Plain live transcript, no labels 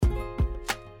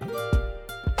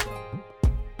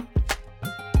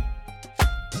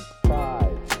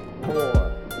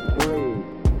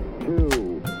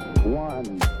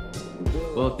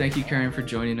Well, thank you, Karen, for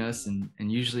joining us. And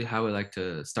usually, how I like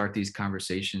to start these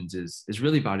conversations is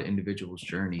really about an individual's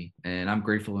journey. And I'm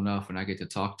grateful enough when I get to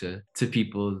talk to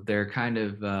people. They're kind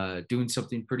of doing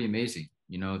something pretty amazing.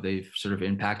 They've sort of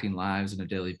impacting lives on a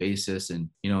daily basis, and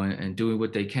doing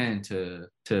what they can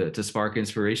to spark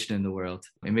inspiration in the world.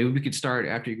 And maybe we could start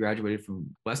after you graduated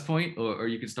from West Point, or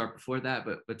you could start before that.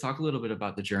 But talk a little bit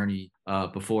about the journey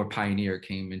before Pioneer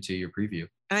came into your preview.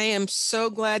 I am so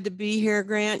glad to be here,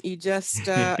 Grant.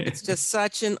 It's just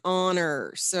such an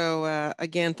honor.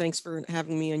 Again, thanks for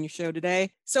having me on your show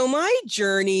today. So, my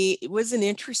journey was an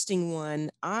interesting one.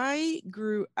 I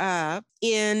grew up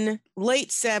in late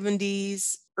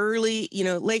 70s, late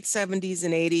 70s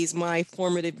and 80s, my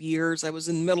formative years. I was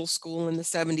in middle school in the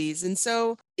 70s. And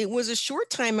so it was a short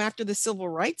time after the Civil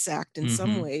Rights Act in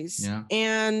some ways. Yeah.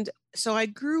 And so I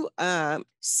grew up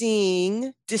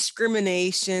seeing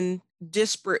discrimination,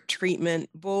 disparate treatment,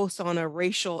 both on a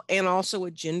racial and also a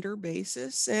gender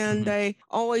basis. And Hmm. I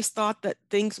always thought that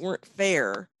things weren't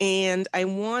fair. And I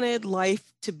wanted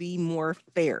life to be more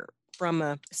fair from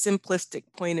a simplistic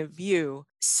point of view.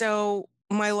 So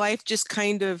my life just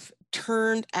kind of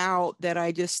turned out that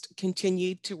I just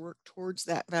continued to work towards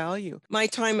that value. My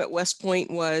time at West Point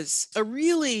was a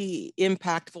really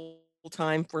impactful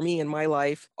time for me in my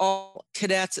life. All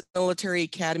cadets at military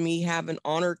academy have an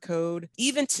honor code.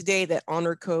 Even today, that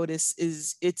honor code it's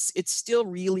still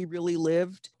really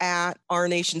lived at our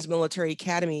nation's military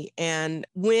academy. And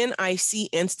when I see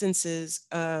instances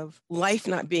of life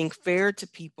not being fair to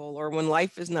people, or when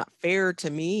life is not fair to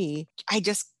me, I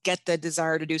just get the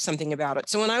desire to do something about it.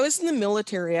 So when I was in the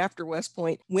military after West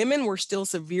Point, women were still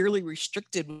severely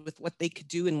restricted with what they could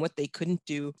do and what they couldn't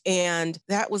do. And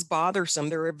that was bothersome.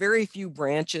 There were very few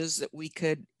branches that we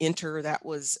could enter. That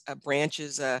was a branch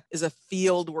is a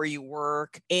field where you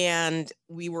work. And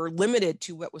we were limited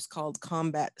to what was called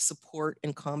combat support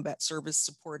and combat service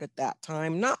support at that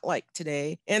time, not like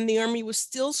today. And the Army was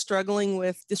still struggling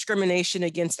with discrimination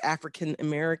against African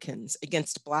Americans,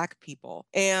 against Black people.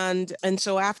 And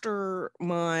so after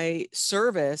my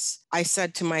service, I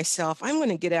said to myself, I'm going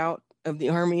to get out of the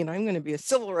Army and I'm going to be a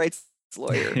civil rights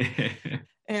lawyer.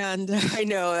 And I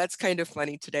know that's kind of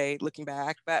funny today looking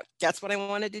back, but that's what I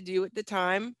wanted to do at the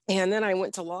time. And then I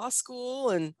went to law school,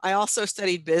 and I also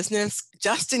studied business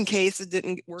just in case it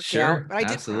didn't work out. Sure,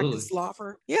 But absolutely.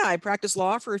 I practiced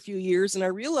law for a few years, and I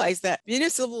realized that being a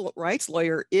civil rights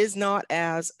lawyer is not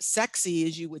as sexy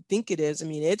as you would think it is. I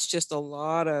mean, it's just a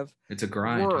lot of It's a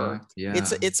grind, huh? work. Yeah.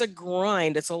 It's a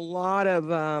grind. It's a lot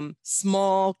of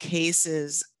small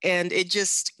cases, and it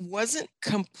just wasn't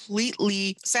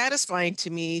completely satisfying to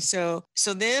me. So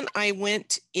then I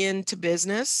went into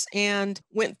business and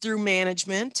went through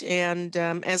management. And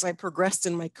as I progressed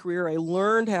in my career, I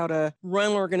learned how to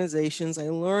run organizations. I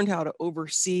learned how to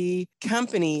oversee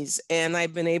companies, and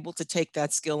I've been able to take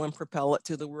that skill and propel it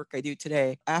to the work I do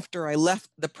today. After I left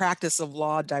the practice of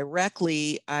law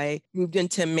directly, I moved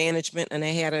into management, and I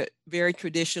had a very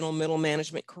traditional middle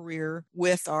management career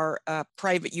with our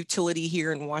private utility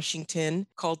here in Washington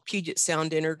called Puget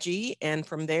Sound Energy. And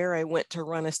from there, I went to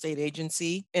run a state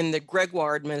agency in the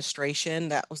Gregoire administration.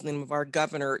 That was the name of our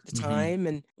governor at the Hmm. time,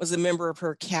 and was a member of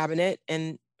her cabinet.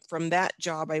 And from that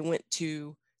job, I went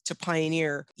to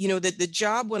Pioneer. You know, the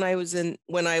job when I was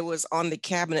on the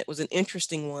cabinet was an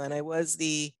interesting one. I was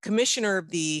the commissioner of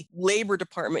the labor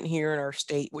department here in our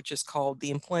state, which is called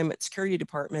the Employment Security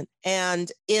Department.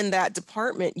 And in that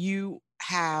department, you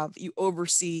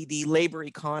oversee the labor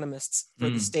economists for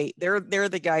the Mm, state. They're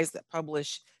the guys that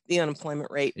publish the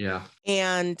unemployment rate. yeah.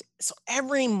 And so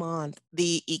every month,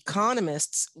 the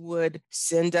economists would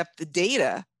send up the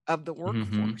data of the Hmm.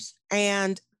 workforce.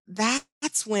 And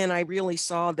that's when I really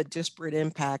saw the disparate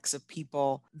impacts of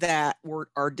people that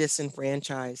are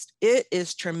disenfranchised. It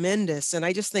is tremendous. And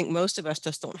I just think most of us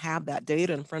just don't have that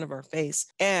data in front of our face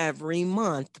every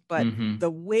month. But Hmm.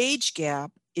 the wage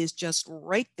gap is just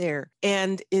right there.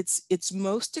 And it's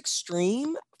most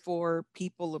extreme for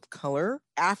people of color,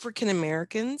 African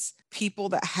Americans, people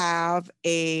that have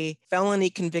a felony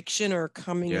conviction or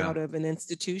coming out Yeah. of an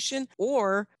institution,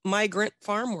 or migrant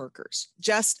farm workers.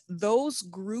 Just those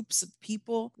groups of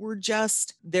people were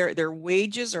just their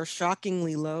wages are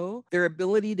shockingly low. Their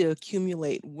ability to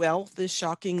accumulate wealth is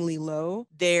shockingly low.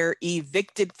 They're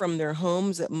evicted from their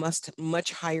homes at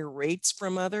much higher rates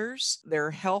from others.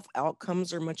 Their health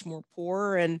outcomes are much more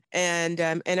poor. And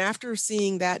after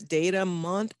seeing that data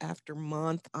month after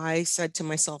month, I said to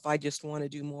myself, I just want to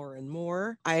do more and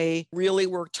more. I really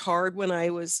worked hard when I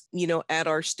was, at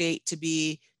our state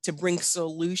to bring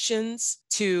solutions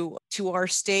to our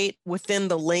state within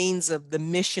the lanes of the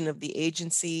mission of the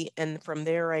agency. And from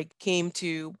there, I came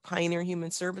to Pioneer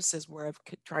Human Services, where I've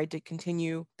tried to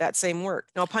continue that same work.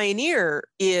 Now, Pioneer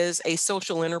is a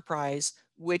social enterprise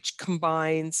which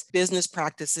combines business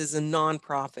practices and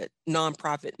nonprofit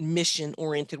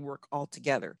mission-oriented work all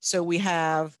together. So we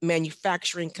have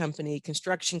manufacturing company,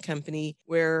 construction company,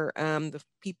 where the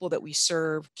people that we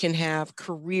serve can have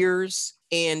careers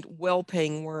and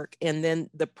well-paying work. And then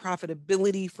the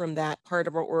profitability from that part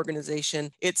of our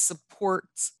organization, it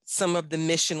supports some of the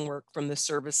mission work from the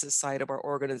services side of our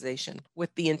organization,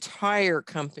 with the entire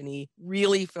company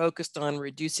really focused on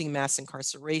reducing mass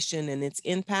incarceration and its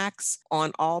impacts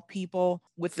on all people,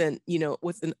 with an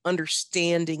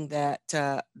understanding that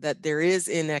that there is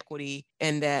inequity,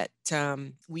 and that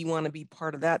we want to be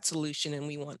part of that solution, and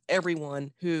we want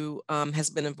everyone who has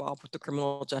been involved with the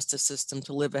criminal justice system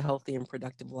to live a healthy and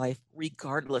productive life,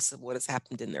 regardless of what has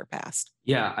happened in their past.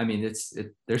 Yeah, I mean,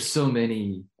 there's so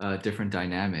many different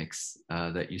dynamics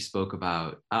that you spoke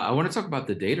about. I want to talk about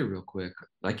the data real quick.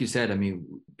 Like you said, I mean,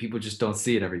 people just don't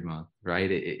see it every month, right?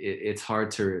 It's hard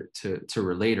to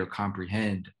relate or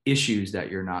comprehend issues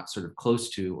that you're not sort of close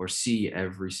to or see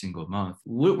every single month.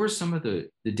 What were some of the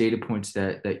data points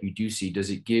that you do see? Does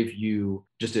it give you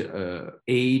just a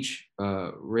age,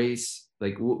 race?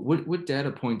 Like what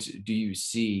data points do you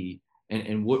see?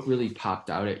 And what really popped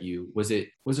out at you? Was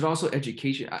it also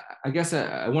education? I guess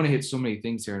I want to hit so many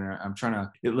things here, and I'm trying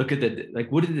to look at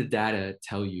what did the data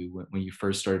tell you when you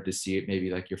first started to see it? Maybe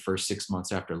like your first 6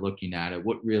 months after looking at it.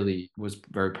 What really was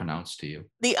very pronounced to you?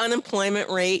 The unemployment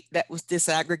rate that was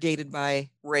disaggregated by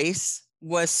race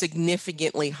was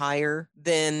significantly higher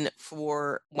than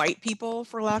for white people,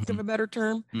 for lack of a better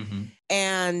term. Mm-hmm.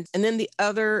 And then the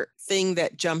other thing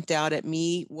that jumped out at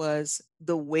me was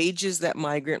the wages that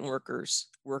migrant workers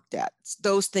worked at.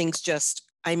 Those things just,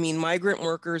 I mean, migrant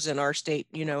workers in our state,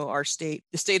 the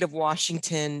state of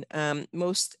Washington,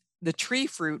 the tree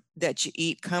fruit that you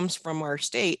eat comes from our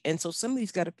state. And so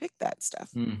somebody's got to pick that stuff.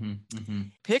 Mm-hmm. Mm-hmm.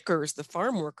 Pickers, the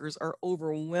farm workers, are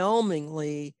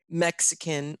overwhelmingly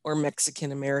Mexican or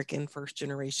Mexican American, first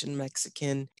generation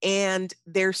Mexican, and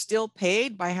they're still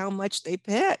paid by how much they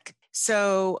pick.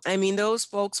 So, I mean, those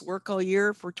folks work all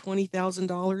year for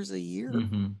 $20,000 a year.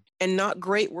 Mm-hmm. And not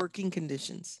great working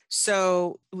conditions.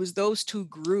 So it was those two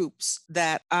groups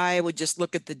that I would just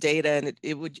look at the data, and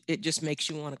it just makes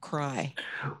you want to cry.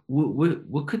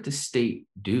 What could the state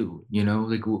do?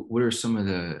 Like what are some of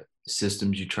the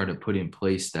systems you try to put in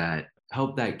place that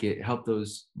help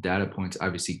those data points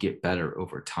obviously get better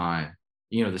over time?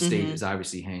 The state is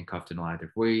obviously handcuffed in a lot of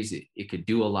different ways. It could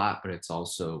do a lot, but it's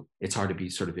hard to be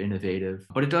sort of innovative.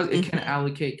 But it can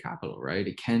allocate capital, right?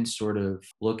 It can sort of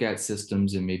look at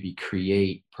systems and maybe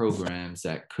create programs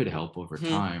that could help over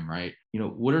time, right?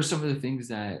 What are some of the things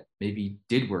that maybe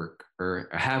did work or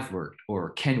have worked or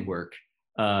can work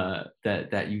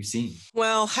that you've seen?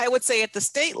 Well, I would say at the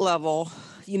state level,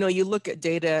 you look at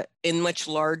data in much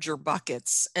larger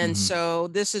buckets. And so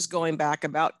this is going back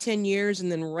about 10 years. And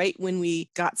then right when we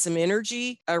got some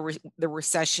energy, the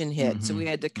recession hit. So we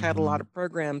had to cut a lot of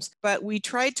programs. But we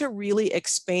tried to really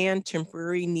expand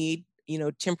temporary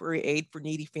aid for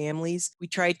needy families. We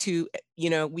tried to,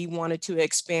 we wanted to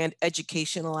expand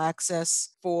educational access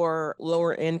for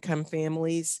lower income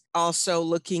families. Also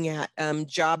looking at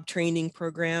job training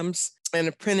programs and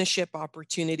apprenticeship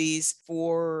opportunities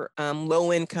for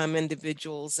low-income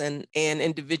individuals and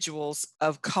individuals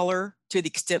of color to the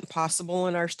extent possible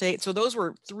in our state. So those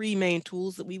were three main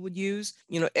tools that we would use,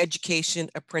 education,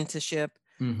 apprenticeship,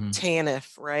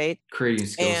 TANF, right? Creating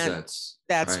skill sets.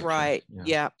 That's right.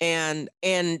 Yeah. And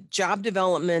job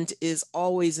development is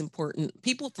always important.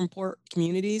 People from poor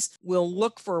communities will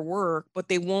look for work, but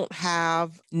they won't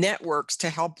have networks to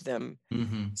help them.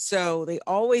 So they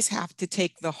always have to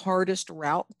take the hardest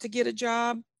route to get a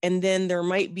job. And then there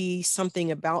might be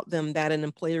something about them that an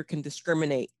employer can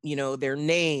discriminate, their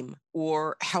name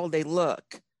or how they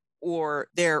look, or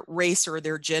their race or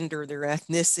their gender, their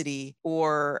ethnicity,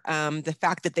 or the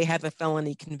fact that they have a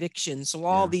felony conviction. So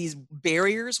all these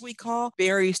barriers, we call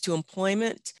barriers to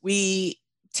employment, we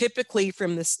typically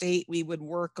from the state, we would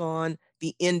work on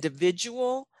the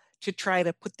individual to try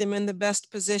to put them in the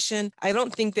best position. I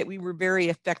don't think that we were very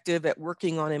effective at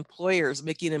working on employers,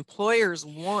 making employers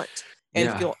want and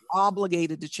Yeah. feel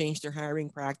obligated to change their hiring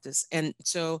practice. And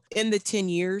so in the 10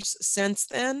 years since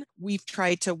then, we've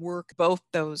tried to work both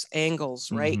those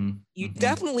angles, right? Mm-hmm. You Mm-hmm.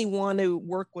 definitely want to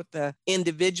work with the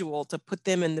individual to put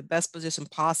them in the best position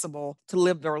possible to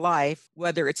live their life,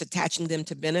 whether it's attaching them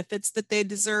to benefits that they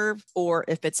deserve or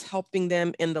if it's helping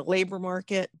them in the labor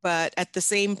market. But at the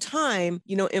same time,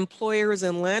 employers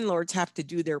and landlords have to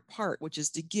do their part, which is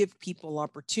to give people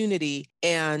opportunity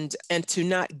and to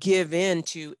not give in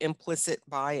to implicit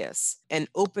bias and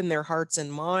open their hearts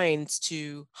and minds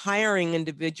to hiring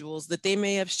individuals that they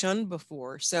may have shunned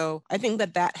before. So I think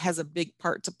that has a big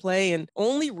part to play. And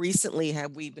only recently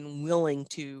have we been willing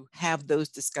to have those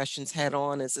discussions head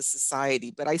on as a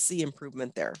society, but I see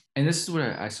improvement there. And this is what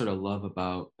I sort of love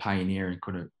about Pioneer and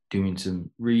kind of doing some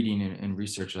reading and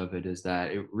research of it, is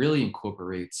that it really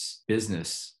incorporates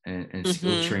business and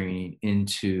skill Mm-hmm. training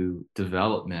into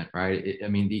development, right? I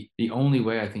mean, the only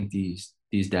way I think these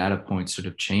data points sort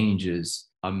of change is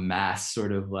a mass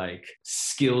sort of like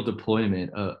skill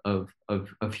deployment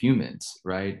of humans,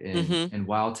 right? Mm-hmm. And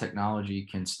while technology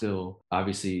can still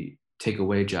obviously take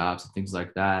away jobs and things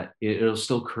like that, it'll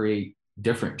still create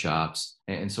different jobs.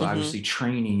 And so Mm-hmm. obviously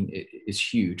training is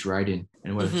huge, right?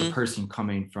 And whether it's a Mm-hmm. person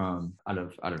coming from out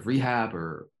of rehab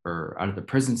or out of the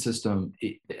prison system,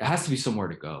 it has to be somewhere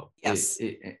to go. Yes.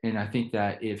 And I think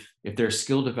that if there's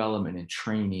skill development and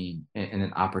training and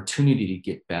an opportunity to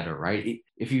get better, right?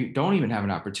 If you don't even have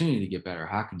an opportunity to get better,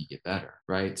 how can you get better,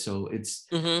 right? So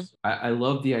Mm-hmm. I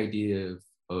love the idea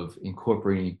of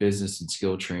incorporating business and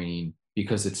skill training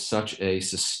because it's such a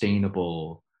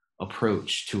sustainable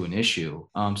approach to an issue.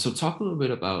 So talk a little bit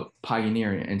about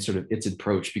Pioneer and sort of its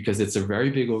approach, because it's a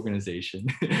very big organization.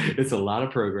 It's a lot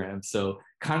of programs. So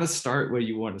kind of start where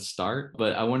you want to start,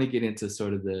 but I want to get into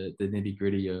sort of the nitty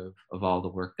gritty of all the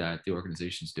work that the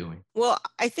organization's doing. Well,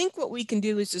 I think what we can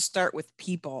do is just start with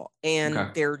people and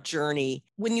Okay. their journey.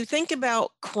 When you think about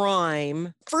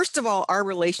crime, first of all, our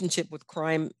relationship with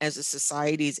crime as a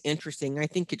society is interesting. I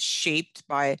think it's shaped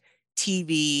by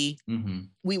TV. Mm-hmm.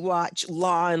 We watch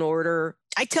Law and Order.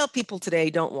 I tell people today,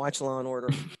 don't watch Law and Order.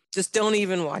 Just don't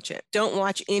even watch it. Don't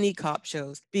watch any cop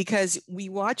shows, because we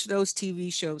watch those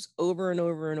TV shows over and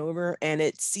over and over, and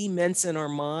it cements in our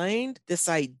mind this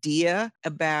idea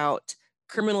about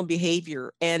criminal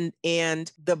behavior, and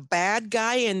the bad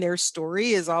guy in their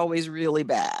story is always really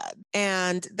bad.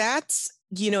 And that's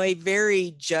a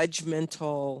very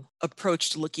judgmental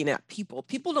approach to looking at people.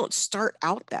 People don't start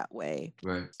out that way.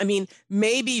 Right. I mean,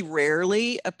 maybe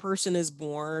rarely a person is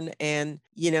born and,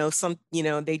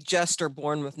 they just are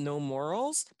born with no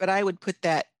morals, but I would put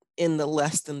that in the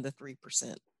less than the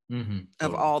 3% Mm-hmm.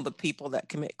 of Totally. all the people that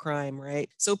commit crime, right?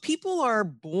 So people are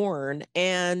born,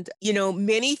 and,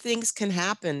 many things can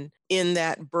happen in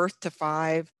that birth to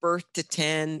 5, birth to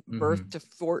 10, birth Mm-hmm. to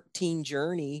 14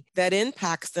 journey that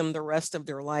impacts them the rest of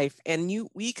their life. And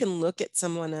we can look at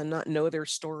someone and not know their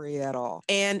story at all.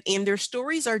 And their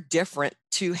stories are different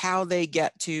to how they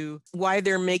get to why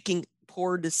they're making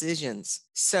poor decisions.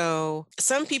 So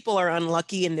some people are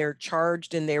unlucky and they're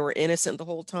charged and they were innocent the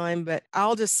whole time, but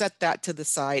I'll just set that to the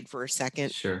side for a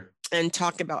second Sure. and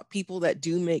talk about people that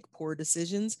do make poor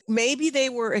decisions. Maybe they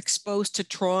were exposed to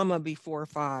trauma before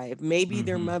 5. Maybe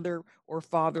their Mm-hmm. mother or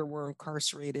father were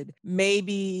incarcerated.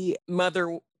 Maybe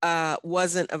mother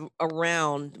wasn't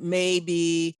around.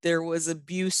 Maybe there was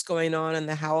abuse going on in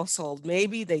the household.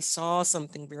 Maybe they saw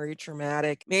something very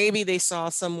traumatic. Maybe they saw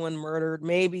someone murdered.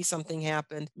 Maybe something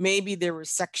happened. Maybe there was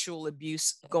sexual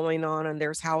abuse going on in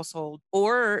their household.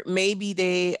 Or maybe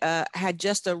they had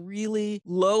just a really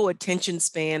low attention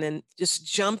span and just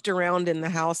jumped around in the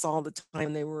house all the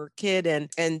time they were a kid.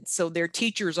 And so their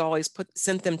teachers always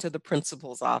sent them to the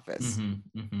principal's office.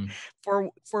 Mm-hmm. Mm-hmm.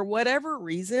 For whatever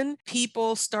reason,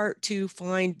 people start to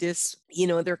find this,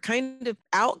 they're kind of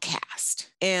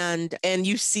outcast. And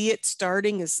you see it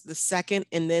starting as the second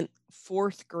and then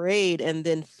fourth grade and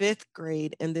then fifth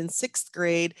grade and then sixth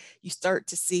grade, you start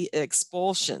to see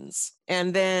expulsions.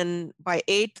 And then by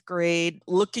eighth grade,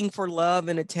 looking for love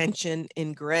and attention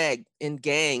in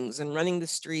gangs and running the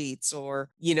streets, or,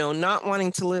 not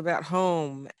wanting to live at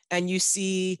home. And you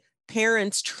see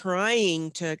parents trying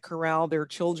to corral their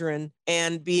children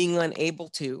and being unable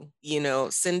to,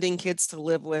 sending kids to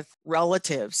live with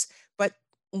relatives. But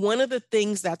one of the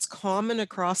things that's common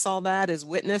across all that is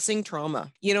witnessing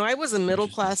trauma. I was a middle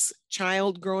Interesting. class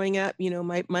child growing up.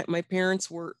 My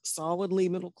parents were solidly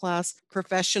middle class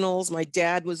professionals. My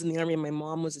dad was in the army and my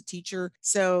mom was a teacher.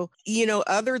 So,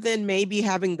 other than maybe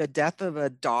having the death of a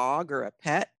dog or a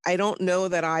pet, I don't know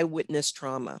that I witnessed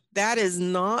trauma. That is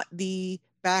not the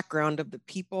background of the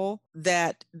people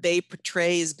that they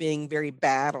portray as being very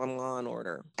bad on Law and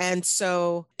Order. And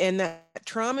that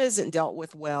trauma isn't dealt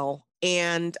with well.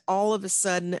 And all of a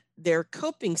sudden, their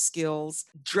coping skills,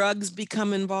 drugs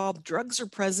become involved. Drugs are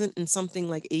present in something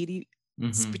like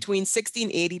between 60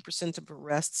 and 80% of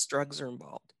arrests, drugs are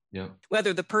involved. Yeah.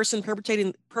 Whether the person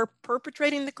perpetrating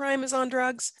the crime is on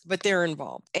drugs, but they're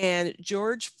involved. And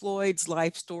George Floyd's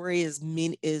life story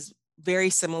is very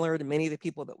similar to many of the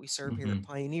people that we serve here at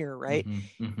Pioneer, right?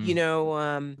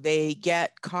 They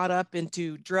get caught up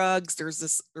into drugs.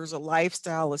 There's a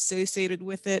lifestyle associated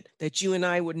with it that you and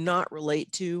I would not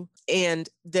relate to. And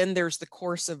then there's the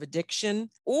course of addiction,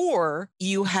 or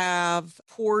you have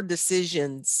poor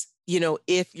decisions.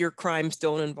 If your crimes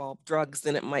don't involve drugs,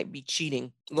 then it might be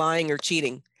cheating, lying or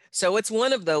cheating. So it's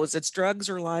one of those. It's drugs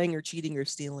or lying or cheating or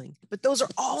stealing. But those are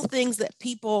all things that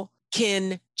people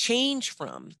can change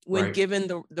from when given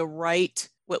the right,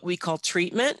 what we call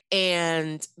treatment,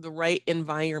 and the right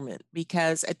environment.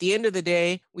 Because at the end of the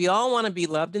day, we all want to be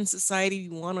loved in society.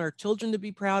 We want our children to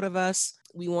be proud of us.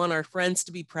 We want our friends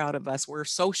to be proud of us. We're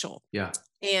social. Yeah.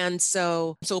 And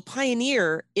so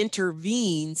Pioneer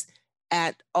intervenes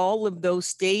at all of those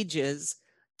stages,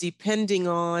 depending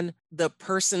on the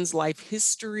person's life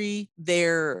history,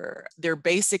 their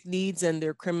basic needs, and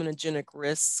their criminogenic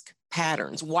risk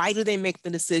patterns. Why do they make the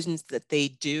decisions that they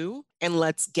do? And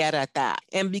let's get at that.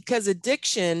 And because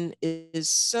addiction is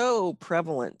so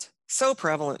prevalent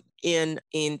in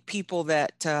people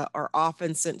that are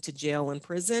often sent to jail and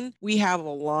prison, we have a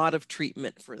lot of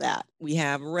treatment for that. We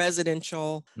have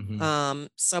residential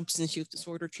substance use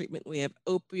disorder treatment. We have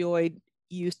opioid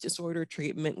use disorder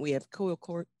treatment. We have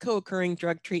co-occurring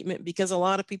drug treatment, because a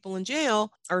lot of people in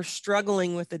jail are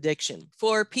struggling with addiction.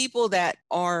 For people that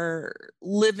are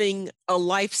living a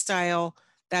lifestyle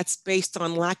that's based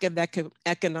on lack of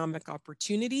economic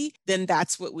opportunity, then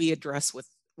that's what we address with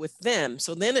them.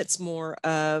 So then it's more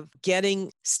of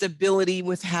getting stability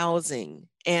with housing,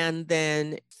 and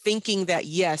then thinking that,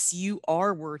 yes, you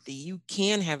are worthy. You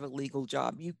can have a legal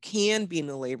job. You can be in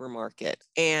the labor market.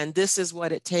 And this is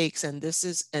what it takes. And this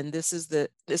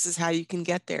is how you can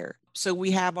get there. So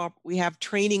we have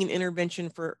training and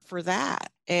intervention for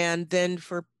that. And then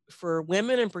for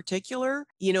women in particular,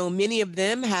 many of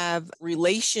them have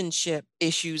relationship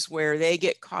issues where they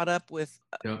get caught up with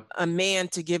a man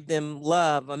to give them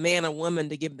love, a woman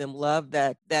to give them love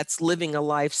that's living a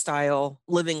life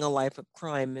of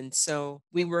crime. And so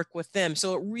we work with them.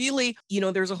 So it really,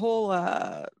 there's a whole,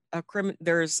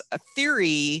 there's a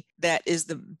theory that is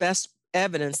the best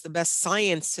evidence, the best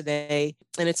science today,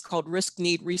 and it's called risk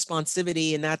need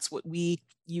responsivity. And that's what we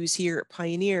use here at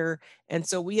Pioneer. And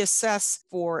so we assess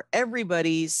for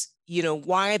everybody's,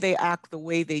 why they act the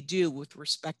way they do with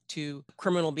respect to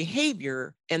criminal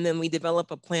behavior. And then we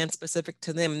develop a plan specific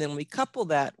to them. And then we couple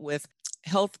that with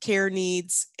healthcare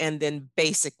needs and then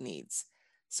basic needs.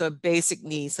 So basic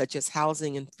needs such as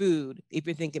housing and food. If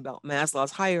you think about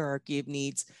Maslow's hierarchy of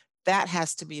needs, that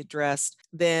has to be addressed.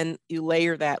 Then you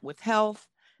layer that with health,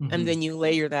 and then you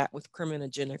layer that with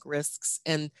criminogenic risks,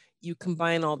 and you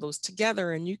combine all those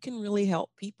together, and you can really help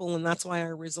people. And that's why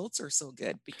our results are so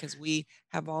good, because we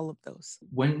have all of those.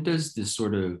 When does this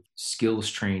sort of skills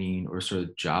training or sort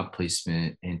of job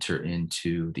placement enter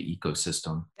into the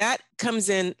ecosystem? That comes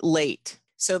in late.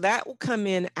 So that will come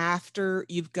in after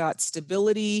you've got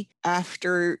stability,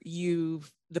 after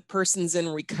the person's in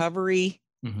recovery.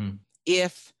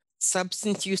 If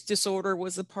substance use disorder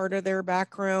was a part of their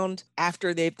background,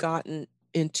 after they've gotten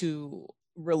into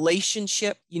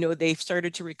relationship, they've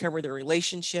started to recover their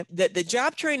relationship. The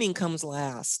job training comes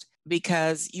last,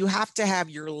 because you have to have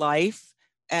your life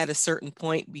at a certain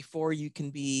point before you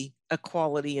can be a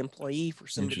quality employee for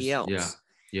somebody else.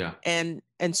 Yeah.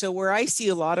 And so where I see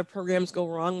a lot of programs go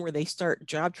wrong, where they start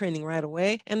job training right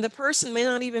away, and the person may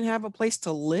not even have a place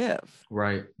to live.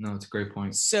 Right. No, it's a great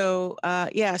point. So,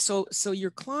 so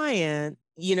your client,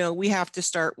 we have to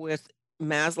start with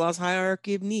Maslow's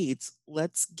hierarchy of needs.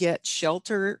 Let's get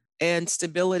shelter and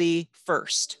stability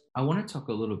first. I want to talk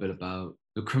a little bit about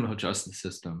the criminal justice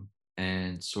system,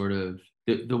 and sort of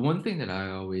the one thing that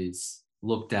I always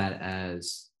looked at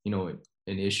as,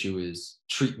 an issue is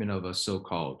treatment of a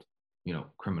so-called,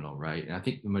 criminal, right? And I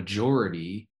think the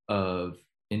majority of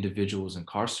individuals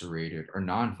incarcerated are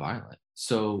nonviolent.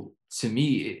 So to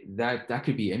me, that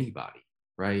could be anybody,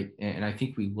 right? And I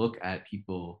think we look at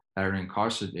people that are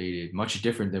incarcerated much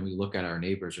different than we look at our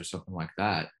neighbors or something like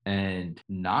that. And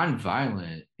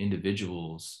nonviolent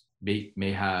individuals may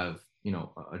have,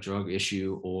 a drug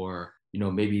issue, or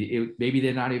maybe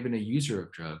they're not even a user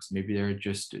of drugs. Maybe they're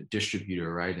just a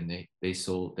distributor, right? And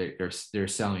they're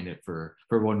selling it for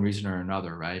one reason or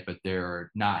another, right? But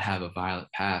they're not have a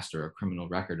violent past or a criminal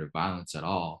record of violence at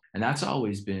all. And that's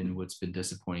always been what's been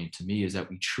disappointing to me, is that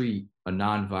we treat a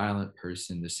non-violent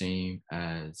person the same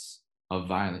as a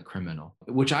violent criminal,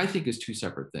 which I think is two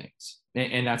separate things.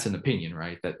 And that's an opinion,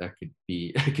 right? That could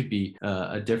be it could be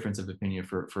a difference of opinion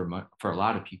for a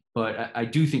lot of people. But I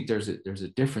do think there's a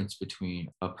difference between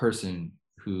a person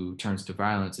who turns to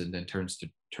violence and then turns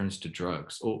to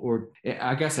drugs, or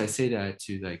I guess I say that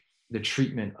to like the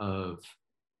treatment of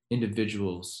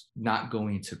individuals not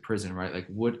going to prison, right? Like,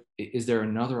 what is there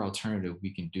another alternative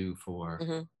we can do for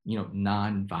Mhm.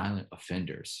 non-violent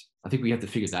offenders? I think we have to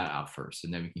figure that out first,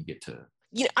 and then we can get to.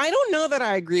 I don't know that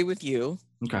I agree with you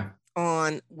Okay.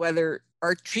 on whether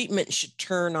our treatment should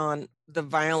turn on the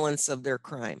violence of their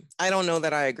crime. I don't know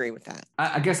that I agree with that.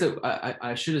 I guess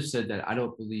I should have said that I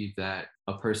don't believe that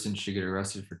a person should get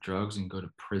arrested for drugs and go to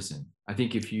prison. I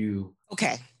think if Okay, you know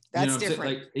that's what I'm saying?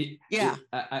 different. Like, Yeah,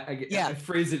 I yeah,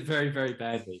 phrase it very, very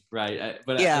badly, right?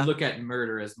 But I yeah, look at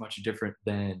murder as much different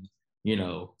than,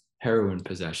 heroin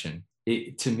possession.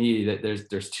 To me, that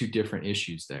there's two different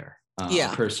issues there. A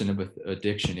yeah, person with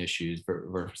addiction issues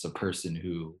versus a person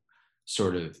who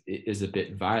sort of is a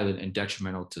bit violent and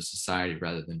detrimental to society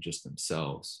rather than just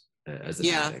themselves as an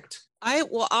yeah. addict.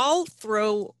 I'll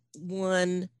throw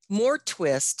one more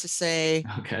twist to say,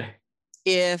 Okay.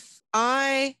 if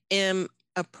I am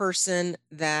a person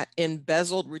that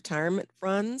embezzled retirement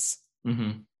funds,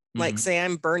 Mm-hmm. like Mm-hmm. say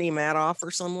I'm Bernie Madoff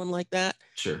or someone like that,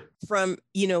 Sure. from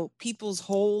people's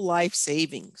whole life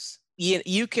savings,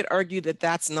 you could argue that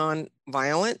that's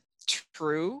non-violent.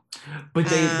 True. But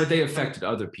they Um, affected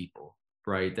other people,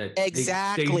 right? That they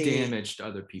exactly. damaged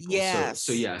other people. So Yes.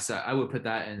 yes, I would put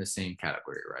that in the same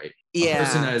category, right? A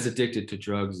person Yeah. that is addicted to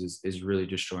drugs is really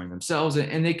destroying themselves,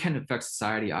 and they can affect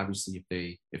society obviously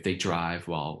if they drive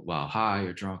while high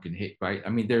or drunk and hit, right? I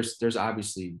mean, there's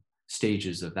obviously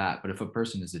stages of that. But if a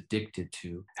person is addicted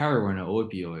to heroin or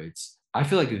opioids, I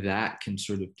feel like that can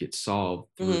sort of get solved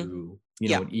Hmm. through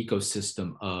Yep. an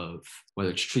ecosystem of whether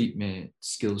it's treatment,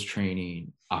 skills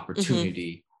training, Hmm.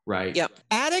 opportunity, right? Yep.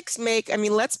 Addicts make, I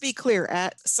mean, let's be clear,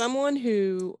 at someone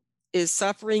who is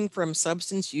suffering from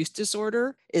substance use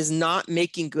disorder is not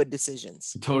making good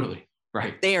decisions. Totally.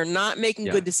 Right. They are not making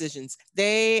Yeah. good decisions.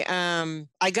 I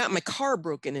got my car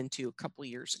broken into a couple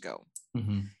years ago,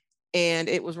 Mm-hmm. and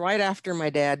it was right after my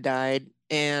dad died.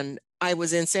 And I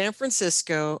was in San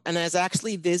Francisco, and I was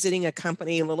actually visiting a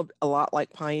company a lot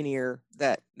like Pioneer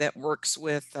that works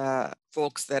with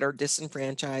folks that are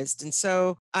disenfranchised. And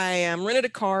so I rented a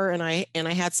car, and I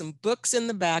had some books in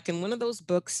the back, and one of those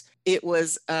books, it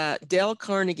was Dale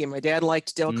Carnegie. My dad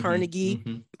liked Dale Mm-hmm. Carnegie,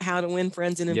 Mm-hmm. How to Win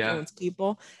Friends and Yeah. Influence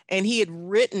People. And he had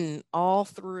written all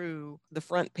through the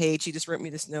front page. He just wrote me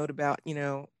this note about, he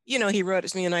wrote it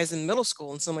to me when I was in middle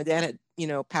school. And so my dad had,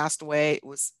 passed away. It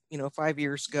was, 5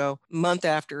 years ago, a month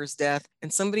after his death.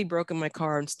 And somebody broke in my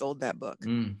car and stole that book.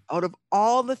 Mm. Out of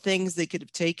all the things they could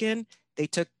have taken, they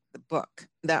took the book.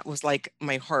 That was like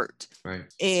my heart. Right.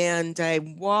 And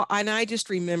I just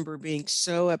remember being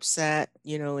so upset,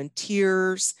 in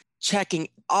tears, checking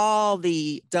all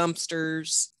the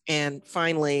dumpsters. And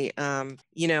finally,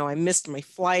 I missed my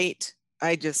flight.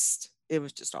 It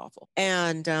was just awful.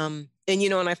 And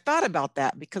I've thought about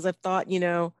that because I've thought,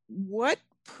 what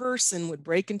person would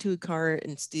break into a car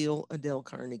and steal a Dale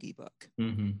Carnegie book?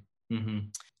 Mm-hmm. Mm-hmm.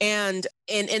 And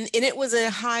it was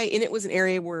an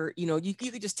area where, you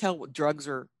could just tell what drugs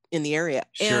are in the area.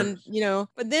 Sure.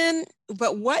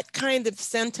 But what kind of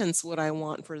sentence would I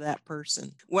want for that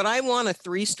person? Would I want a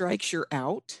 3 strikes you're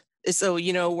out? So,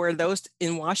 where those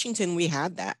in Washington, we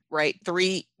had that, right?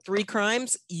 Three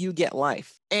crimes, you get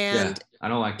life. Yeah. And, I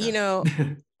don't like you that. know,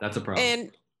 That's a problem.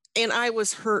 and I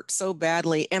was hurt so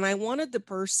badly, and I wanted the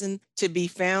person to be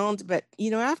found. But,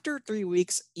 after 3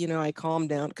 weeks, I calmed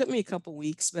down. It took me a couple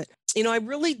weeks, but, I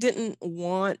really didn't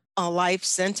want a life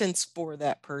sentence for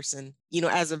that person.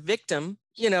 As a victim,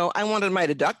 I wanted my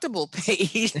deductible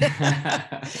paid.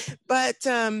 But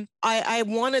I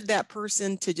wanted that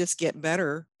person to just get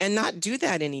better and not do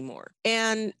that anymore.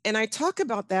 And I talk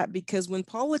about that because when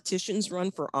politicians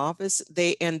run for office,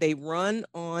 they run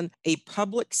on a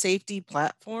public safety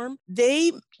platform,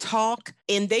 they talk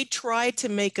and they try to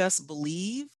make us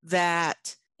believe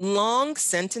that long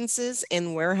sentences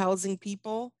and warehousing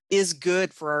people is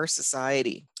good for our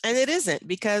society. And it isn't,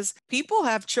 because people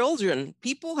have children,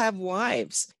 people have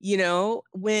wives.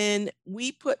 When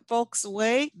we put folks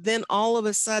away, then all of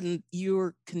a sudden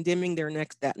you're condemning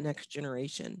that next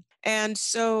generation. And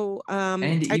so and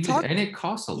I even talk, and it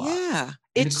costs a lot. yeah.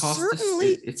 And It it costs us,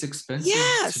 certainly, it's expensive to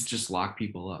yes. just lock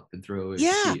people up and throw away the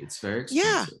Yeah. key. It's very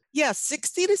Yeah. expensive. Yeah.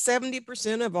 60 to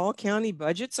 70% of all county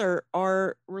budgets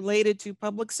are related to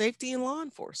public safety and law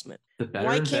enforcement. The better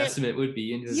Why can't, investment would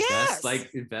be in yes,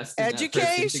 invest in that person to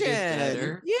get education.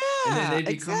 better, and then Yeah, they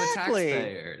become a exactly.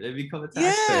 taxpayer. They become a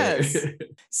Yes. taxpayer.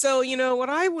 So, what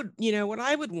I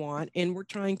would want, and we're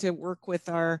trying to work with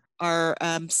our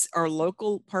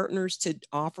local partners to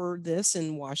offer this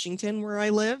in Washington, where I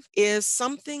live, is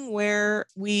something where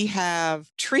we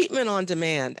have treatment on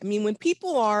demand. I mean, when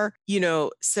people are,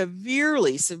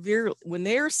 severely, when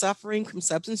they are suffering from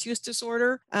substance use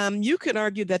disorder, you could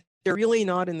argue that they're really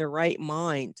not in the right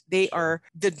mind. Sure.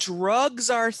 The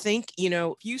drugs are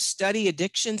if you study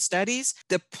addiction studies,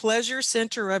 the pleasure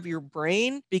center of your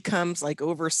brain becomes like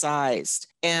oversized.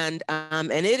 And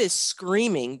it is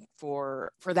screaming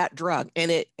for that drug,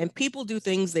 and people do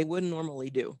things they wouldn't normally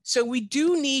do. So we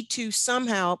do need to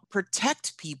somehow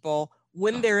protect people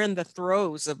when they're in the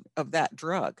throes of that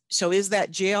drug. So is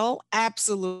that jail?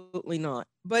 Absolutely not.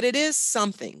 But it is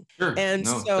something. Sure. And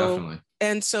No, so definitely.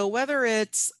 and so whether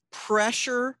it's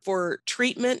pressure for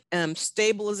treatment,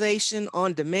 stabilization,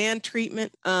 on demand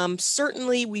treatment,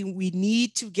 certainly we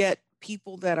need to get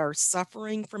people that are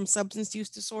suffering from substance use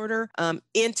disorder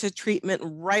into treatment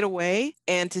right away,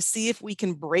 and to see if we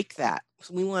can break that.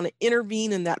 So we want to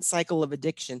intervene in that cycle of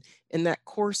addiction, in that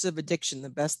course of addiction, the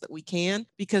best that we can,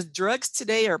 because drugs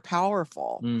today are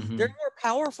powerful. They're Mm-hmm. more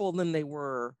powerful than they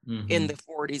were in the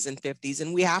Mm-hmm. 40s and 50s,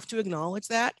 and we have to acknowledge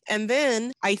that. And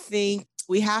then I think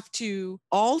we have to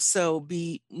also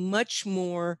be much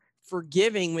more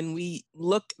forgiving when we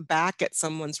look back at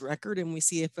someone's record and we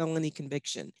see a felony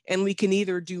conviction. And we can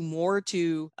either do more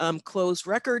to close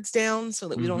records down so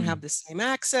that we don't have Mm-hmm. the same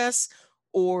access,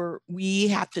 or we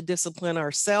have to discipline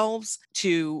ourselves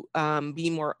to be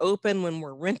more open when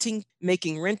we're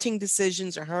making renting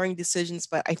decisions or hiring decisions.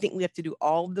 But I think we have to do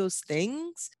all of those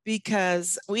things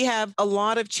because we have a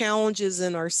lot of challenges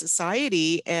in our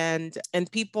society, and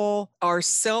people are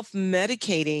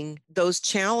self-medicating those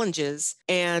challenges,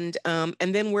 and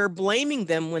then we're blaming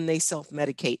them when they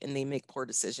self-medicate and they make poor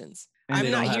decisions. And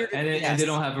they I'm don't not have here to, and they yes.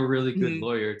 don't have a really good Mhm.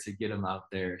 lawyer to get them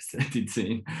out there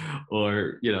sentencing,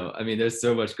 or I mean, there's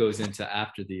so much goes into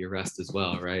after the arrest as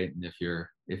well, right? And if you're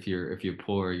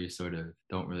poor, you sort of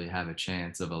don't really have a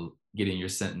chance of getting your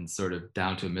sentence sort of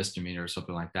down to a misdemeanor or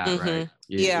something like that, right?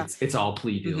 Yeah. It's all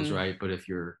plea deals, hmm right? But if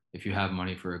you have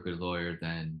money for a good lawyer,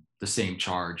 then the same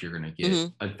charge, you're going to get hmm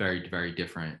a very, very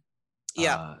different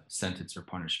Yeah. sentence or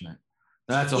punishment.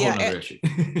 That's a whole Yeah. nother issue.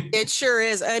 It sure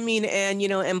is. I mean,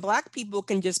 and Black people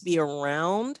can just be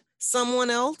around someone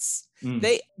else. Mm,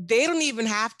 They don't even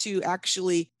have to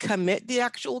actually commit the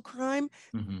actual crime.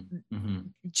 mhm,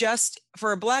 mhm. Just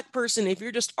for a Black person, if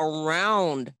you're just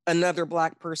around another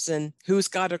Black person who's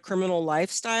got a criminal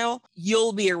lifestyle,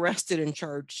 you'll be arrested and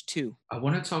charged too. I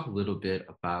want to talk a little bit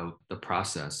about the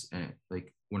process and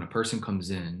like when a person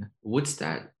comes in, what's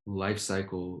that life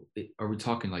cycle? Are we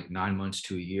talking like 9 months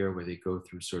to a year where they go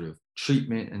through sort of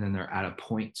treatment and then they're at a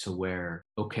point to where,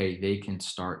 okay, they can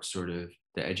start sort of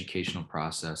the educational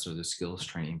process or the skills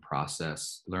training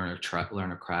process, learn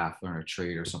a craft, learn a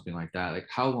trade or something like that? Like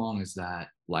how long is that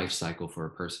life cycle for a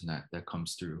person that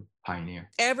comes through Pioneer?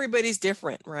 Everybody's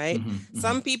different, right? Hmm.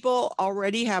 Some Hmm. people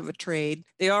already have a trade,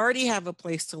 they already have a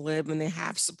place to live, and they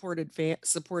have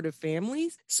supportive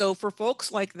families. So for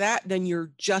folks like that, then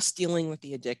you're just dealing with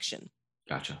the addiction.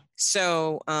 Gotcha.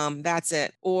 So that's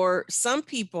it. Or some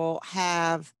people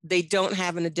they don't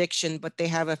have an addiction, but they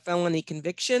have a felony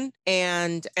conviction,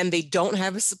 and they don't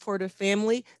have a supportive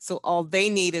family. So all they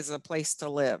need is a place to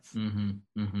live. Hmm.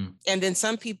 Hmm. And then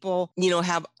some people,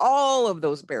 have all of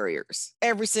those barriers,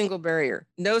 every single barrier,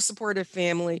 no supportive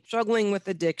family, struggling with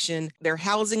addiction. Their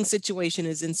housing situation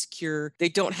is insecure. They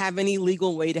don't have any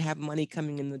legal way to have money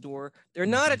coming in the door. They're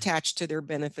not Hmm. attached to their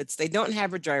benefits. They don't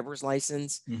have a driver's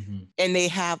license, Hmm. and they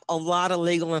have a lot of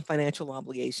legal and financial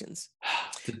obligations.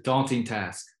 It's a daunting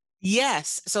task.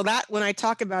 Yes. So that when I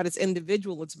talk about it's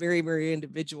individual, it's very, very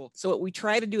individual. So what we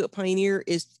try to do at Pioneer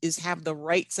is have the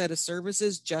right set of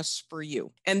services just for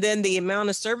you. And then the amount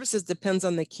of services depends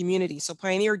on the community. So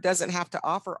Pioneer doesn't have to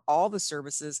offer all the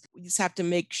services. We just have to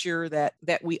make sure that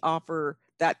we offer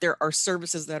that there are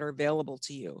services that are available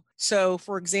to you. So,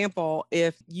 for example,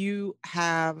 if you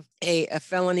have a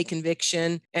felony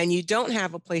conviction and you don't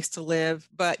have a place to live,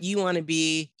 but you want to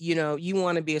be, you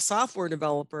want to be a software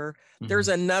developer, there's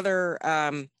Hmm. another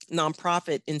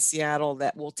nonprofit in Seattle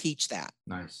that will teach that.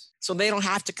 Nice. So they don't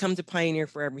have to come to Pioneer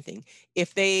for everything.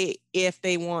 If they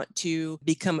want to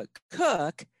become a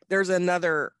cook, there's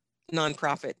another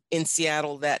nonprofit in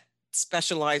Seattle that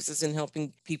specializes in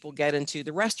helping people get into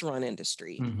the restaurant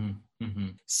industry. Mm-hmm. Mm-hmm.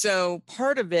 So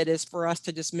part of it is for us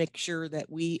to just make sure that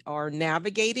we are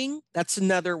navigating. That's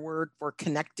another word for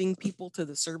connecting people to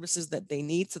the services that they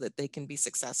need so that they can be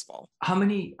successful. How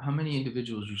many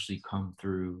individuals usually come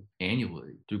through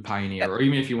annually through Uh, Pioneer, or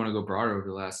even if you want to go broader over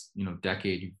the last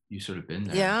decade, you sort of been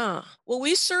there. Yeah. Well,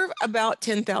 we serve about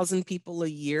 10,000 people a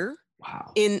year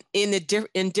Wow. in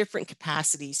different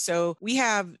capacities. So we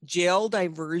have jail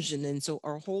diversion, and so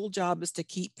our whole job is to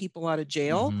keep people out of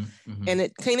jail. Mm-hmm. Mm-hmm. And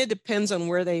it kind of depends on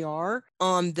where they are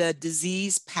on the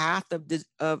disease path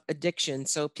of addiction.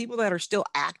 So people that are still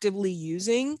actively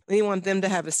using, we want them to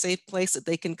have a safe place that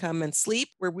they can come and sleep,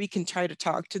 where we can try to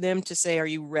talk to them to say, are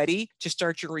you ready to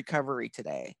start your recovery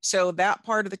today? So that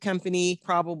part of the company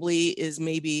probably is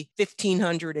maybe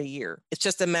 1,500 a year. It's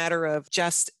just a matter of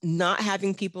just not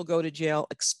having people go to jail,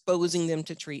 exposing them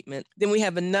to treatment. Then we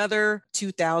have another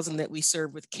 2,000 that we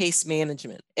serve with case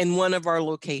management in one of our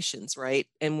locations, right?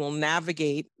 And we'll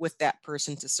navigate with that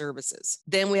person to services.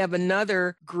 Then we have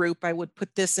another group, I would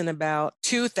put this in about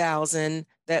 2,000,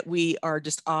 that we are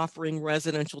just offering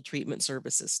residential treatment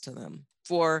services to them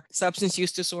for substance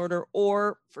use disorder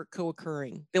or for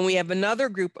co-occurring. Then we have another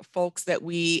group of folks that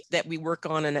we work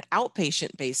on an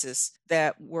outpatient basis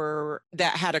that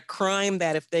had a crime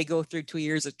that if they go through 2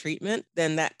 years of treatment,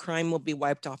 then that crime will be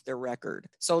wiped off their record.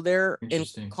 So they're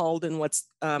Interesting. called in what's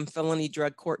felony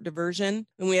drug court diversion.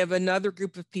 And we have another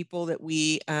group of people that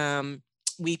we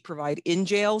provide in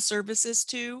jail services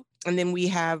to. And then we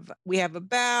have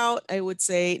about, I would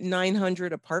say,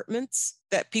 900 apartments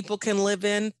that people can live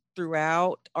in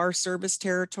throughout our service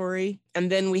territory. And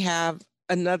then we have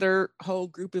another whole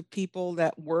group of people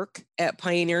that work at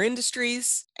Pioneer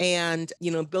Industries and,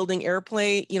 building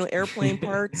airplane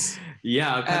parts.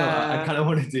 Yeah, I kind of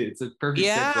wanted to. It's a perfect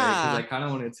segue because I Yeah. kind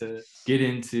of wanted to get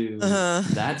into Uh-huh.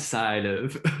 that side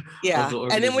of Yeah. the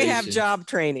And then we have organization. job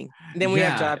training.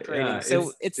 Yeah, yeah, So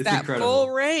it's it's that full incredible.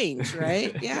 range,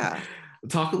 right? Yeah.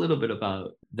 Talk a little bit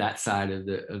about that side of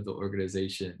the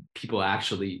organization. People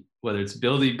actually, whether it's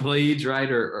building blades, right,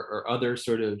 or other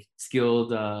sort of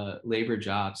skilled labor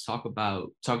jobs. Talk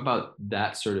about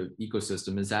that sort of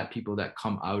ecosystem. Is that people that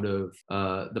come out of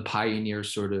the pioneer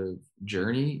sort of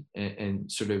journey, and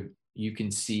sort of you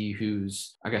can see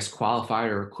who's, I guess, qualified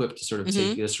or equipped to sort of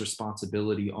take Mm-hmm. this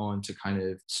responsibility on to kind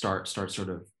of start sort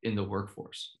of in the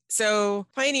workforce. So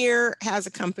Pioneer has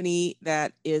a company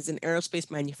that is an aerospace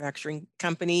manufacturing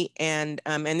company, and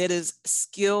it is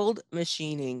skilled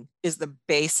machining is the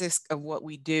basis of what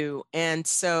we do. And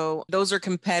so those are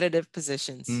competitive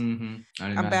positions. Mm-hmm.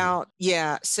 I'd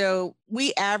imagine. So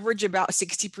we average about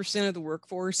 60% of the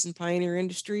workforce in Pioneer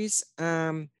Industries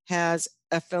has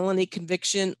a felony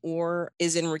conviction or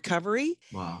is in recovery.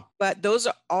 Wow. But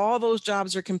all those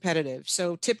jobs are competitive.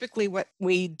 So typically what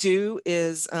we do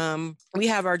is we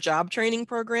have our job training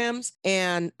programs,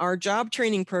 and our job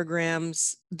training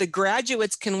programs, the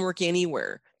graduates can work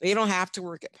anywhere. They don't have to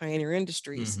work at Pioneer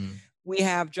Industries. Mm-hmm. We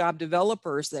have job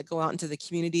developers that go out into the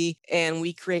community, and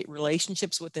we create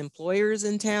relationships with employers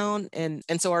in town. And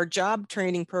so our job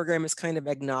training program is kind of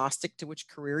agnostic to which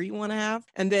career you want to have.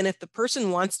 And then if the person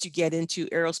wants to get into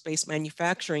aerospace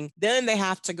manufacturing, then they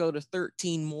have to go to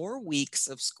 13 more weeks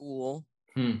of school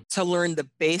to learn the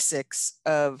basics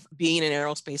of being in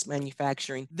aerospace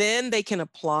manufacturing. Then they can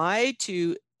apply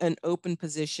to an open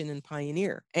position in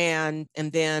Pioneer. And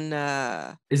then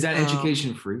Is that um,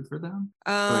 education free for them?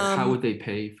 Like, how um, would they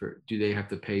pay for? Do they have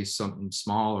to pay something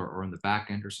small, or on the back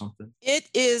end or something? it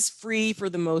is free for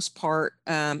the most part.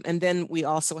 And then we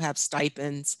also have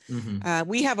stipends. Mm-hmm.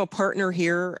 We have a partner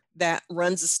here that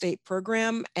runs a state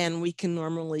program, and we can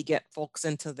normally get folks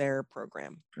into their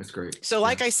program. That's great. So, Yeah.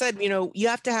 like I said, you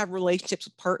have to have relationships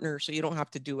with partners so you don't have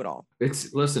to do it all.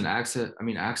 It's listen, access. I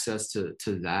mean, access to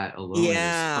that alone is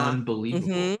Yeah. unbelievable.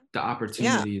 Mm-hmm. The Yeah.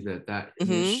 opportunity that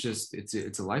Mm-hmm.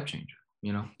 it's a life changer.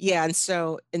 You know. Yeah, and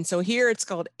so here it's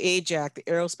called AJAC, the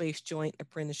Aerospace Joint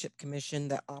Apprenticeship Commission,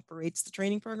 that operates the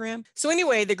training program. So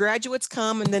anyway, the graduates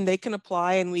come and then they can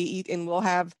apply, and we'll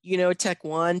have, Tech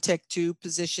 1, Tech 2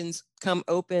 positions come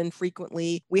open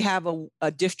frequently. We have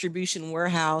a distribution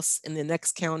warehouse in the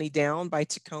next county down by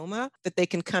Tacoma that they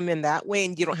can come in that way,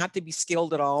 and you don't have to be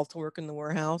skilled at all to work in the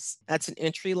warehouse. That's an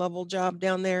entry level job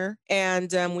down there.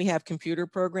 And we have computer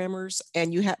programmers,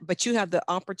 and you have the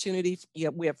opportunity.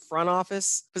 We have front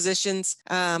office positions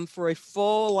for a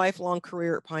full lifelong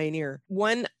career at Pioneer.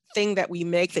 One thing that we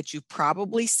make that you've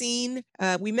probably seen.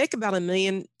 We make about 1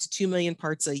 million to 2 million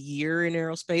parts a year in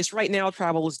aerospace. Right now,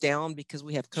 travel is down because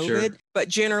we have COVID, Sure. but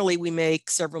generally we make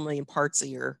several million parts a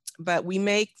year. But we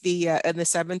make the in the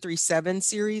 737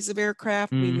 series of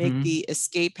aircraft, we make Mm-hmm. the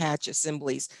escape hatch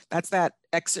assemblies. That's that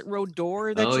exit row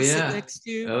door that Oh you sit yeah. next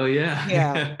to. Oh Yeah.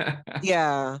 yeah.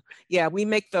 Yeah, yeah, we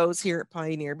make those here at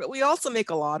Pioneer, but we also make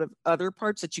a lot of other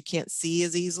parts that you can't see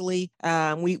as easily.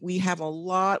 We have a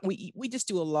lot. We just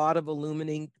do a lot of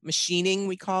aluminum machining,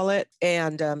 we call it,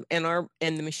 and the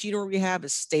machinery we have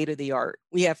is state of the art.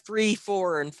 We have 3,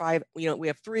 4, and 5. We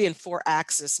have 3 and 4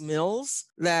 axis mills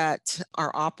that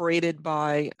are operated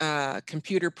by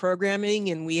computer programming,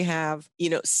 and we have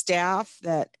staff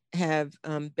that have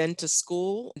been to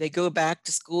school. They go back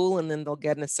to school and then they'll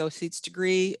get an associate's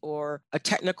degree or a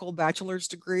technical bachelor's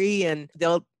degree, and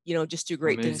they'll just do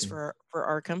great things Amazing. for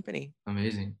our company.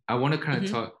 Amazing. I want to kind of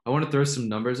Hmm. talk, I want to throw some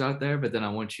numbers out there, but then I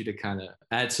want you to kind of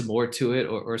add some more to it,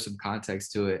 or some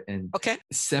context to it. And Okay.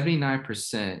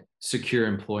 79% secure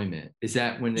employment, is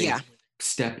that when they Yeah.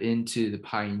 step into the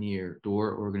Pioneer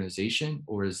Door organization,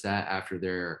 or is that after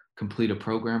they're complete a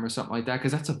program or something like that?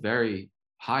 Because that's a very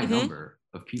high Hmm. number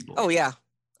of people. Oh yeah.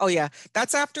 Oh yeah.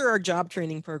 That's after our job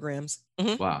training programs.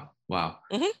 Hmm. Wow. Wow.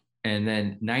 Hmm. And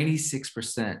then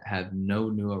 96% have no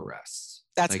new arrests.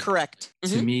 That's Like, correct.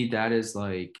 to Hmm. me, that is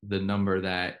like the number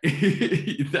that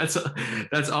that's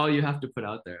that's all you have to put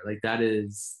out there. Like, that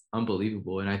is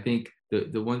unbelievable. And I think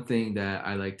the one thing that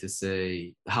I like to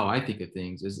say, how I think of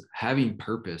things, is having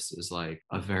purpose is like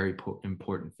a very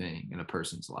important thing in a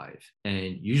person's life.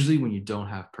 And usually when you don't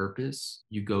have purpose,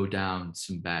 you go down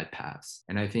some bad paths.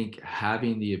 And I think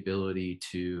having the ability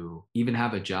to even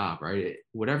have a job, right?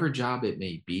 Whatever job it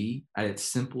may be, at its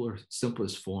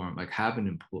simplest form, like having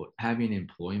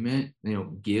employment,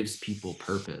 gives people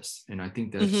purpose. And I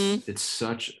think Hmm. it's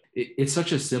such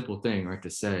a simple thing, right, to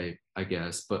say, I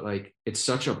guess, but like, it's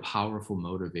such a powerful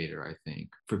motivator, I think,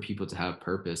 for people to have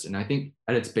purpose. And I think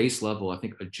at its base level, I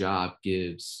think a job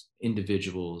gives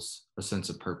individuals a sense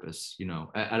of purpose,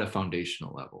 at a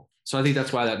foundational level. So I think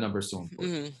that's why that number is so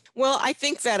important. Hmm. Well, I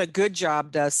think that a good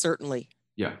job does, certainly.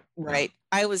 Yeah. Yeah. Right.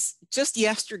 I was just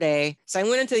yesterday. So I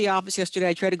went into the office yesterday.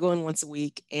 I try to go in once a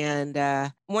week. And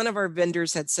one of our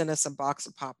vendors had sent us a box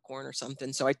of popcorn or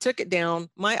something. So I took it down.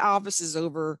 My office is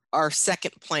over our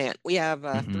second plant. We have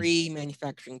Mm-hmm. 3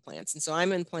 manufacturing plants. And so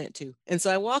I'm in plant 2. And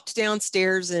so I walked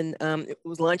downstairs and it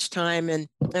was lunchtime. And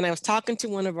I was talking to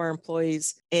one of our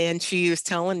employees, and she was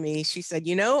telling me, she said,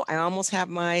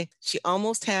 she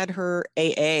almost had her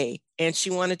AA, and she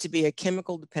wanted to be a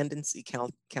chemical dependency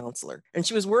counselor. And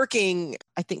she was working,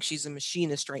 I think she's a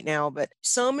machinist right now, but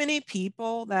so many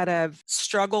people that have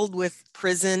struggled with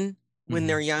prison when Mm-hmm.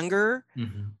 they're younger,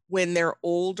 Mm-hmm. when they're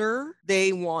older,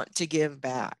 they want to give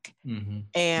back. Mm-hmm.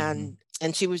 Mm-hmm.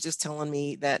 And she was just telling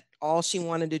me that all she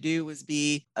wanted to do was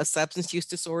be a substance use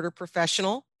disorder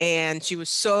professional. And she was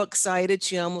so excited.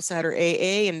 She almost had her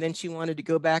AA, and then she wanted to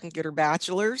go back and get her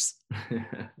bachelor's.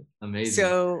 Amazing.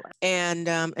 So, and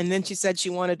then she said she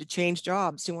wanted to change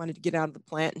jobs. She wanted to get out of the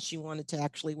plant, and she wanted to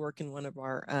actually work in one of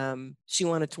our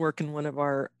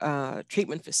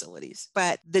treatment facilities.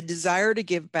 But the desire to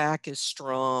give back is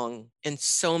strong in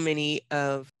so many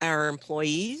of our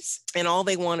employees, and all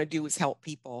they want to do is help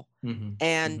people. Mm-hmm.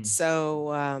 And Mm-hmm. so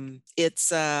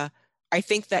I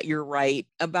think that you're right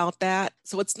about that.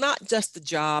 So it's not just the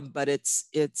job, but it's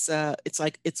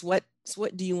like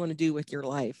what do you want to do with your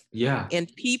life? Yeah, And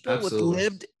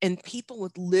absolutely. people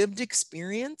with lived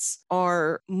experience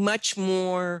are much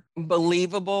more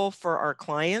believable for our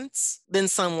clients than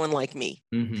someone like me.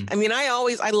 Mm-hmm. I mean,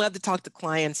 I love to talk to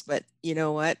clients, but you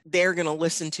know what? They're going to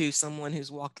listen to someone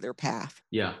who's walked their path.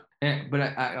 Yeah. But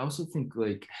I also think,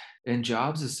 like, and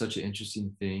jobs is such an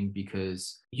interesting thing,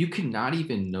 because you cannot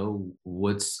even know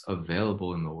what's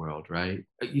available in the world, right?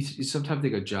 You sometimes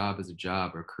think a job is a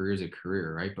job, or a career is a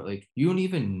career, right? But like, you don't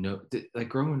even know, like,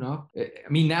 growing up. I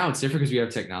mean, now it's different because we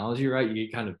have technology, right? You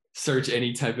can kind of search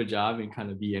any type of job and kind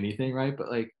of be anything, right?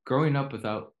 But like, growing up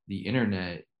without the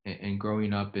internet, and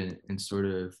growing up in sort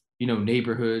of,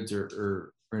 neighborhoods,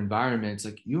 or environments,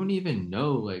 like, you don't even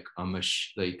know, like,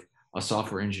 like a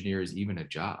software engineer is even a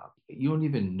job. You don't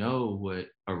even know what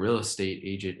a real estate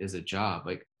agent is a job.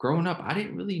 Like, growing up, I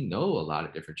didn't really know a lot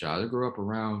of different jobs. I grew up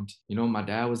around, my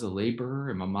dad was a laborer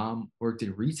and my mom worked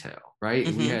in retail, right?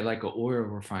 And we Hmm. had like an oil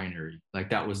refinery, like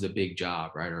that was the big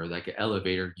job, right? Or like an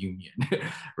elevator union,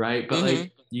 right? But Hmm.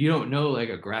 like, you don't know, like,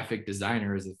 a graphic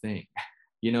designer is a thing.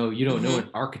 You don't know Hmm. an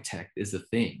architect is a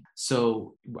thing.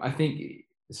 So I think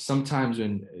sometimes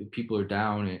when people are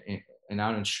down,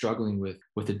 out and struggling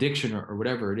with addiction or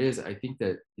whatever it is, I think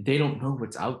that they don't know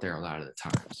what's out there a lot of the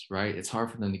times, right? It's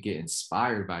hard for them to get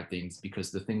inspired by things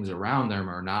because the things around them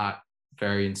are not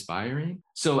very inspiring.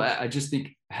 So I just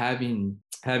think having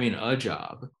a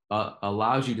job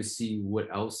allows you to see what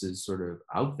else is sort of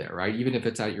out there, right? Even if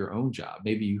it's at your own job,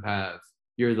 maybe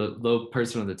you're the low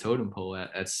person on the totem pole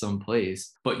at some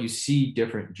place, but you see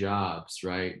different jobs,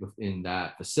 right, within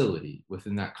that facility,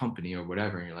 within that company or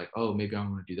whatever. And you're like, oh, maybe I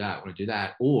want to do that, I want to do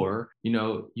that. Or,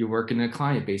 you're working in a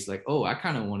client base, like, oh, I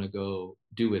kind of want to go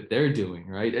do what they're doing,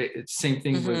 right? It's same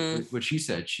thing with what she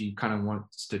said. She kind of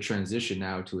wants to transition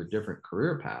now to a different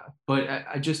career path. But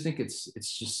I just think it's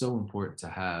just so important to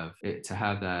have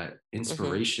that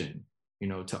inspiration,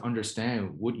 to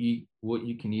understand what you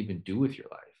can even do with your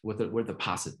life, what the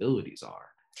possibilities are.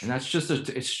 And that's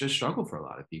it's just struggle for a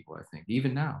lot of people, I think,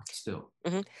 even now still.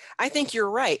 I think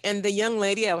you're right. And the young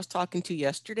lady I was talking to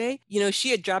yesterday,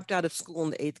 she had dropped out of school in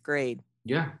the 8th grade.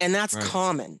 Yeah. And that's Right.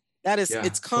 common.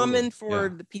 It's common totally. for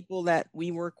Yeah. the people that we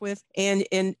work with. And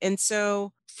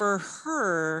so for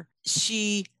her,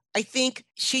 I think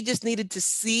she just needed to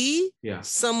see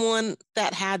someone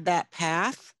that had that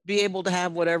path be able to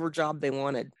have whatever job they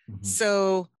wanted.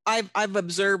 So I've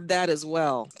observed that as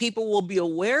well. People will be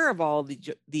aware of all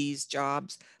these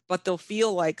jobs, but they'll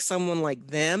feel like someone like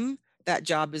them, that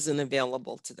job isn't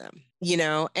available to them,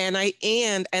 and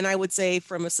I would say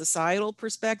from a societal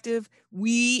perspective,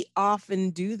 we often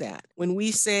do that. When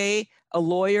we say a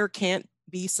lawyer can't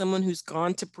be someone who's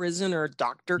gone to prison, or a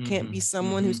doctor can't be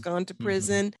someone who's gone to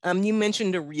prison. You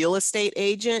mentioned a real estate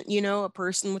agent, a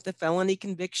person with a felony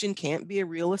conviction can't be a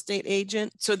real estate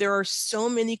agent. So there are so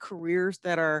many careers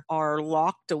that are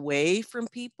locked away from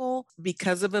people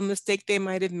because of a mistake they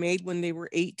might have made when they were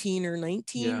 18 or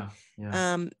 19.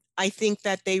 I think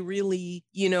that they really,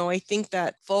 I think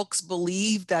that folks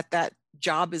believe that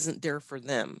job isn't there for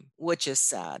them, which is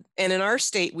sad. And in our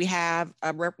state, we have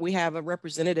a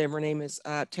representative. Her name is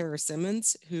Tara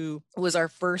Simmons, who was our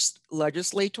first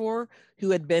legislator who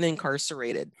had been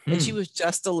incarcerated, and she was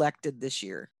just elected this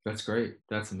year. That's great.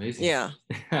 That's amazing. Yeah.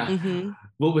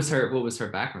 What was her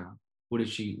background? What did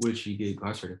she get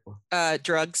incarcerated for?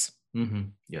 Drugs.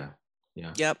 Yeah.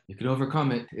 Yeah. Yep. You can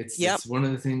overcome it. It's one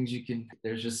of the things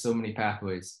there's just so many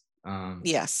pathways.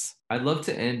 Yes. I'd love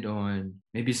to end on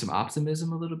maybe some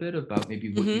optimism a little bit about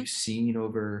maybe what you've seen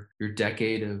over your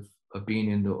decade of being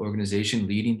in the organization,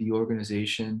 leading the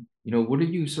organization. What are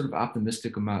you sort of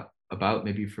optimistic about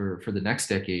maybe for the next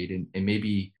decade, and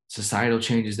maybe societal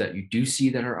changes that you do see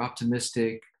that are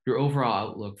optimistic, your overall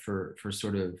outlook for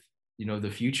sort of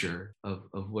the future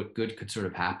of what good could sort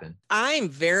of happen? I'm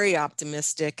very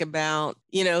optimistic about,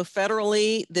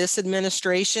 federally, this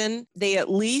administration, they at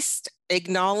least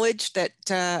acknowledge that,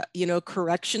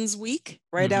 corrections week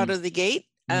right out of the gate.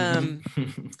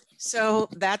 So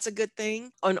that's a good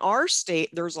thing. On our state,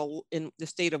 in the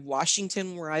state of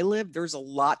Washington, where I live, there's a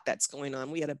lot that's going on.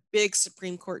 We had a big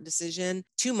Supreme Court decision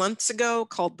 2 months ago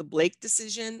called the Blake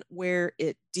decision, where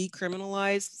it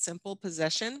decriminalized simple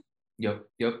possession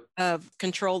of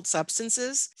controlled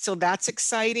substances. So that's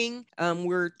exciting.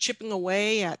 We're chipping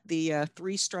away at the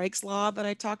 3 strikes law that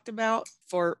I talked about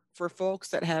for folks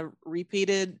that have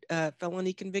repeated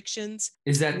felony convictions.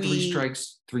 Is that 3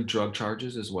 strikes, 3 drug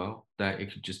charges as well? That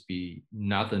it could just be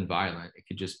nothing violent. It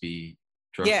could just be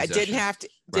drug possession. It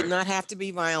did not have to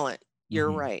be violent.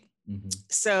 You're right.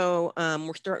 So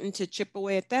we're starting to chip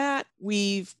away at that.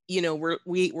 We're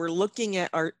looking at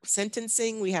our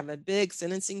sentencing. We have a big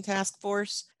sentencing task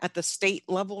force at the state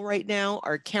level right now.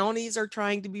 Our counties are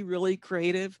trying to be really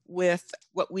creative with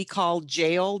what we call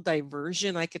jail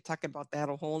diversion. I could talk about that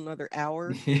a whole nother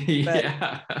hour.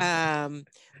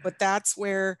 But that's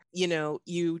where you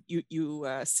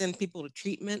send people to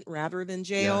treatment rather than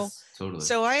jail. Yes, totally.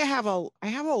 So I have a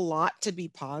lot to be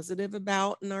positive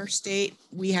about in our state.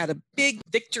 We had a big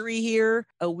victory here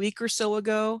a week or so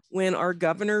ago when our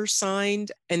governor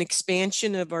signed an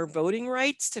expansion of our voting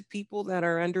rights to people that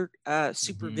are under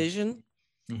supervision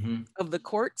of the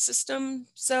court system.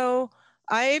 So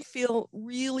I feel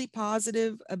really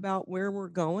positive about where we're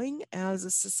going as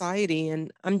a society.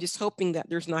 And I'm just hoping that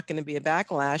there's not going to be a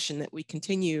backlash and that we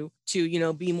continue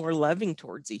to, be more loving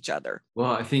towards each other.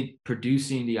 Well, I think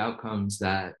producing the outcomes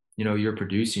that, you're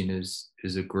producing is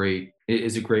a great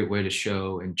way to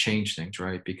show and change things,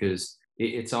 right? Because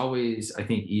it's always, I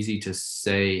think, easy to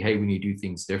say, hey, we need to do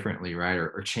things differently, right?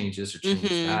 Or change this or change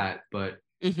that. But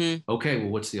okay, well,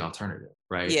 what's the alternative,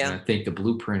 right? Yeah. And I think the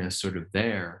blueprint is sort of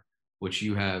there, which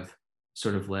you have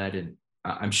sort of led. And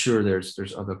I'm sure there's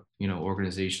other,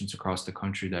 organizations across the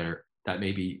country that that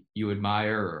maybe you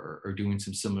admire or doing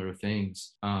some similar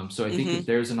things. So I think Mm-hmm. if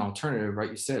there's an alternative, right?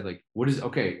 You said like, what is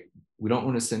okay? We don't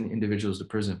want to send individuals to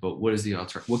prison, but what is the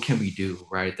alternative? What can we do,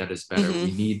 right? That is better. Mm-hmm.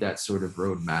 We need that sort of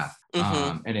roadmap.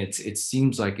 Mm-hmm. And it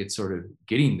seems like it's sort of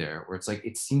getting there, where it's like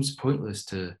it seems pointless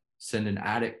to send an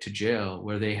addict to jail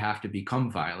where they have to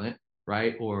become violent,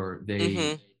 right? Or they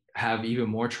Mm-hmm. have even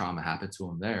more trauma happen to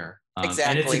them there. And it's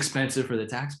Exactly. expensive for the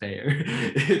taxpayer.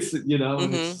 It's, you know,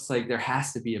 and it's Mm-hmm. just like there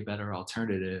has to be a better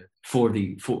alternative for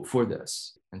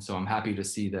this. And so I'm happy to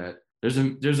see that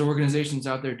there's organizations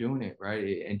out there doing it,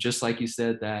 right? And just like you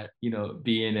said that, you know,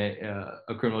 being a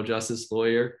criminal justice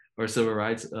lawyer or civil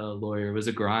rights lawyer was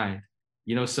a grind,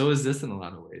 you know, so is this in a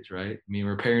lot of ways, right? I mean,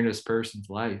 repairing this person's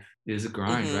life is a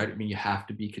grind, Mm-hmm. right? I mean, you have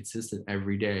to be consistent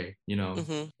every day, you know,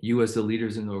 Mm-hmm. you as the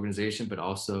leaders in the organization, but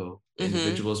also the Mm-hmm.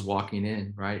 individuals walking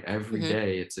in, right? Every Mm-hmm.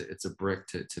 day it's a brick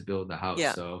to build the house.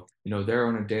 Yeah. So, you know, they're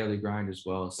on a daily grind as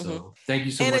well. Mm-hmm. So thank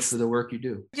you so And much it's for the work you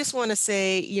do. I just want to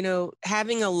say,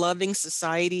 having a loving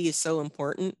society is so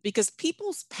important because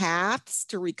people's paths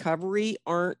to recovery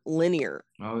aren't linear,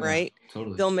 Oh yeah, right?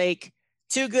 totally. They'll make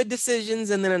two good decisions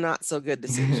and then a not so good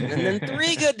decision, and then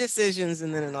three good decisions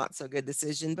and then a not so good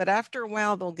decision. But after a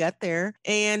while, they'll get there.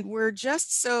 And we're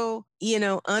just so,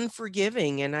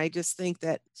 unforgiving. And I just think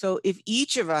that so if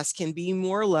each of us can be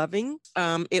more loving,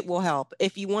 it will help.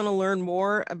 If you want to learn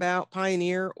more about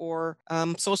Pioneer or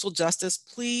social justice,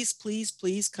 please, please,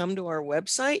 please come to our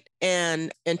website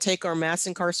and take our mass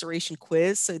incarceration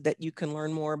quiz so that you can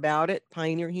learn more about it.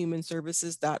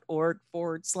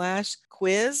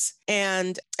 pioneerhumanservices.org/quiz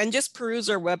and just peruse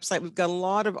our website. We've got a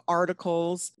lot of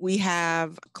articles. We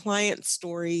have client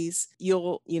stories.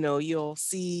 You'll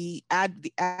see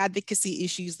the advocacy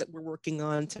issues that we're working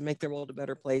on to make the world a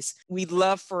better place. We'd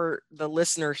love for the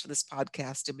listeners to this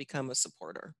podcast to become a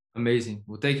supporter. Amazing.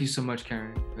 Well, thank you so much,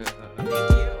 Karen. Thank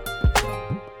you.